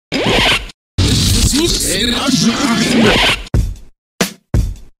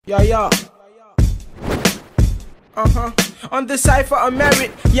Yeah. On the Cypher of merit,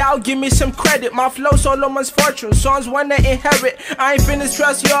 y'all give me some credit. My flow Solomon's fortune, sons wanna inherit. I ain't finna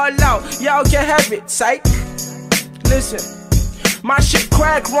stress y'all out, y'all can have it, psych. Listen, my shit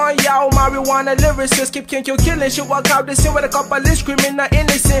crack, run y'all, marijuana lyricists. Keep killing shit, walk out the scene with a couple of screaming the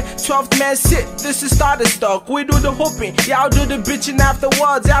innocent. 12th man sit, this is starter stock. We do the hooping, y'all do the bitching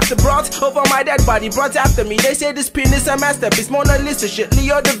afterwards. After brought over my dead body, brought after me. They say this pen is a masterpiece, Mona Lisa shit.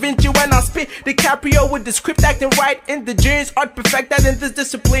 Leo da Vinci when I spit, DiCaprio with the script acting right in the jeans. Art perfected in this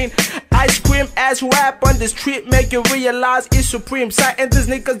discipline. Ice cream ass rap on the street, make you realize it's supreme. Citing these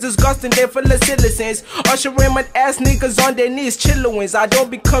niggas disgusting, they full of citizens. Usher Raymond ass niggas on their knees. Wins. I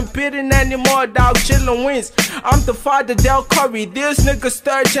don't be competing anymore, dog. Chillin' wins. I'm the father, Del Curry. This nigga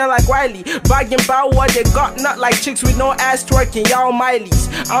sturgeon like Wiley. Bragging about what they got, not like chicks with no ass twerking. Y'all Mileys.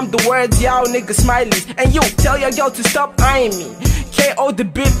 I'm the words, y'all niggas smileys. And you tell your girl to stop eyeing me. KO the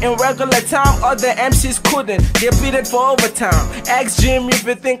beat in regular time, other MCs couldn't. They beat it for overtime. Ask Jiim if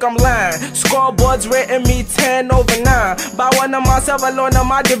you think I'm lying. Scoreboards rating me 10/9. By one of myself alone, I'm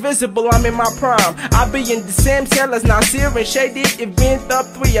not divisible. I'm in my prime. I be in the same cell as Nasir and Shady. Event up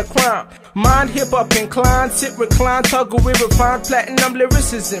 3 a crime. Mind hip hop inclined, sit recline, toggle with refined platinum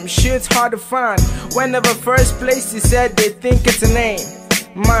lyricism. Shit's hard to find. Whenever first place is said, they think it's a name.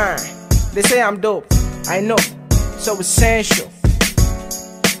 Mine. They say I'm dope. I know. So essential.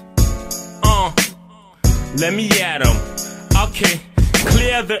 Let me at 'em. Okay.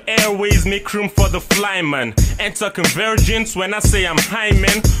 Clear the airways, make room for the flyman. Enter convergence when I say I'm high,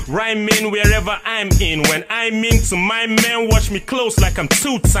 man. Rhyming wherever I'm in. When I'm into my man, watch me close like I'm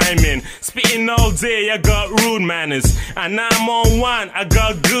two-timing. Spitting all day, I got rude manners. And I'm on one, I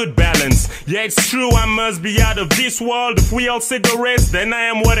got good balance. Yeah, it's true, I must be out of this world. If we all cigarettes, then I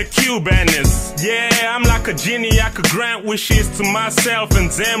am what a Cuban is. Yeah, I'm like a genie, I could grant wishes to myself. And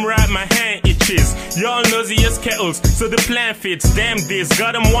damn right, my hand itches. Y'all nosy as kettles, so the plan fits. Damn this,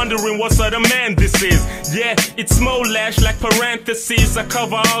 got them wondering what sort of man this is. Yeah, it's Molash like parentheses. I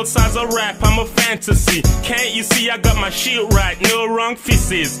cover all sides of rap, I'm a fantasy. Can't you see I got my shit right, no wrong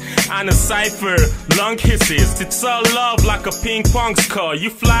fisses. And a Cypher, long hisses. It's all love like a ping pong score. You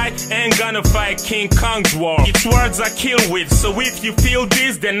fly, ain't gonna fight King Kong's war. It's words I kill with, so if you feel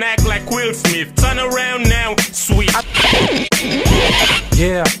this, then act like Will Smith. Turn around now, sweet.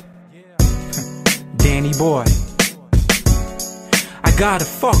 Yeah, Danny boy. I gotta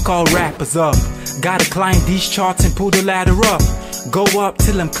fuck all rappers up. Gotta climb these charts and pull the ladder up. Go up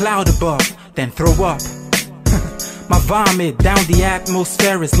till I'm cloud above, then throw up. My vomit down the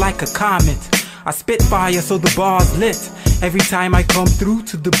atmosphere is like a comet. I spit fire so the bar's lit. Every time I come through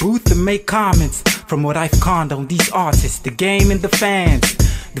to the booth and make comments. From what I've conned on these artists, the game and the fans.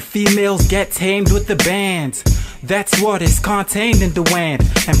 The females get tamed with the bands. That's what is contained in the wind.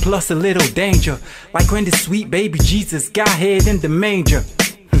 And plus a little danger, like when the sweet baby Jesus got hid in the manger.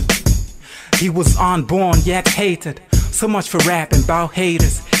 He was unborn yet hated. So much for rapping about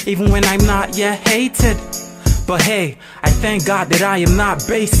haters, even when I'm not yet hated. But hey, I thank God that I am not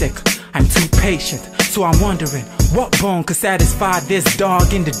basic. I'm too patient, so I'm wondering what bone could satisfy this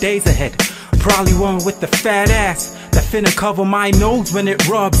dog in the days ahead. Probably one with the fat ass that finna cover my nose when it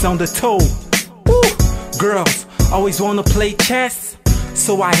rubs on the toe. Ooh, girls always wanna play chess,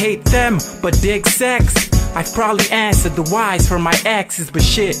 so I hate them but dig sex. I've probably answered the whys for my exes, but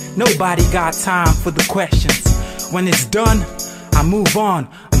shit, nobody got time for the questions. When it's done, I move on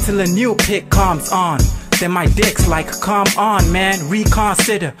until a new pick comes on. Then my dick's like, come on man,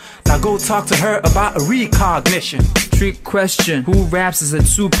 reconsider. Now go talk to her about a recognition. Trick question, who raps as a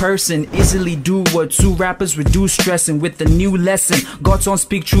two-person? Easily do what two rappers would do, stressing with the new lesson. Godson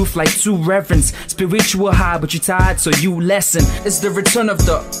speak truth like two reverends. Spiritual high, but you tired, so you lesson. It's the return of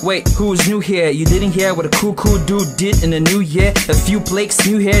the, wait, who's new here? You didn't hear what a cool dude did in the new year? A few flakes,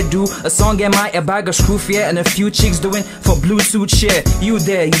 new hairdo, a song a bag of screw fear, and a few chicks doing for Bluetooth share. You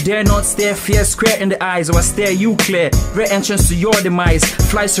there, you dare not stare fear square in the eyes, or I stare you clear. Red entrance to your demise,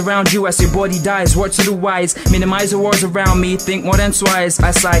 flies around you as your body dies. Word to the wise, minimize the words around me, think more than twice.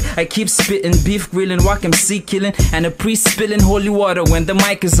 I sigh, I keep spitting, beef grilling, walk MC killing, and a priest spilling holy water when the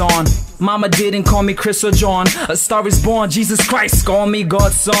mic is on. Mama didn't call me Chris or John, a star is born, Jesus Christ, call me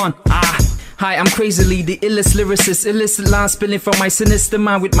Godson. Hi, I'm crazily the illest lyricist, illicit lines spilling from my sinister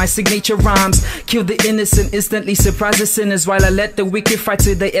mind with my signature rhymes. Kill the innocent, instantly surprise the sinners while I let the wicked fight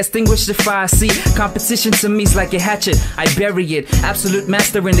till they extinguish the fire. See, competition to me is like a hatchet, I bury it. Absolute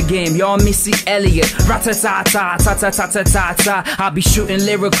master in the game, y'all Missy Elliott. Rat-a-ta-ta-ta-ta-ta-ta-ta. I'll be shooting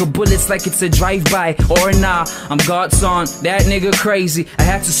lyrical bullets like it's a drive-by. Or nah, I'm Godson, that nigga crazy. I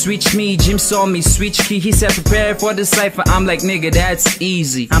had to switch me, Jiim saw me, switch key. He said prepare for the cypher, I'm like nigga, that's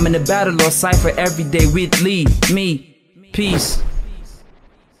easy. I'm in a battle or cypher every day with me. Peace.